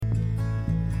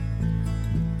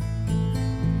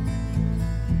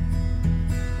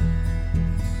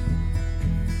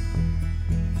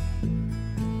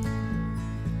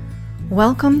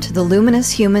Welcome to the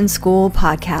Luminous Human School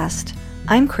podcast.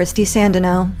 I'm Christy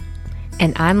Sandino.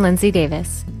 And I'm Lindsay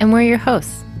Davis, and we're your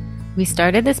hosts. We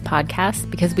started this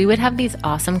podcast because we would have these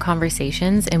awesome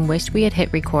conversations and wished we had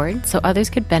hit record so others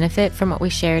could benefit from what we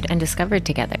shared and discovered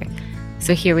together.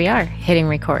 So here we are, hitting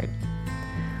record.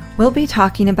 We'll be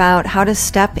talking about how to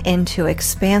step into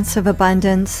expansive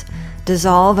abundance,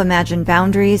 dissolve imagined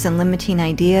boundaries and limiting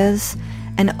ideas,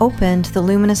 and open to the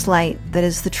luminous light that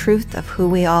is the truth of who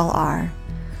we all are.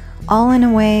 All in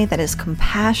a way that is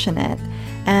compassionate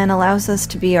and allows us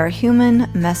to be our human,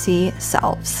 messy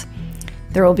selves.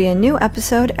 There will be a new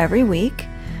episode every week.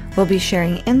 We'll be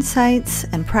sharing insights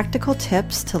and practical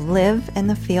tips to live in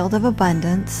the field of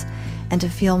abundance and to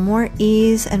feel more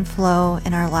ease and flow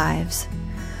in our lives.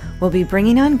 We'll be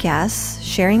bringing on guests,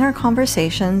 sharing our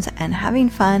conversations, and having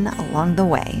fun along the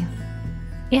way.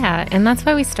 Yeah, and that's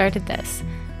why we started this.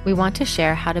 We want to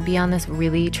share how to be on this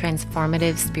really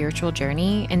transformative spiritual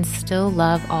journey and still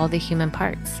love all the human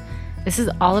parts. This is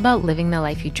all about living the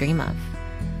life you dream of.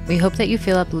 We hope that you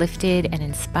feel uplifted and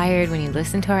inspired when you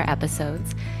listen to our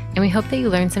episodes, and we hope that you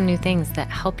learn some new things that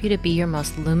help you to be your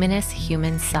most luminous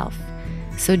human self.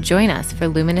 So join us for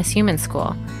Luminous Human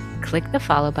School. Click the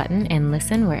follow button and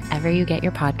listen wherever you get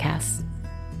your podcasts.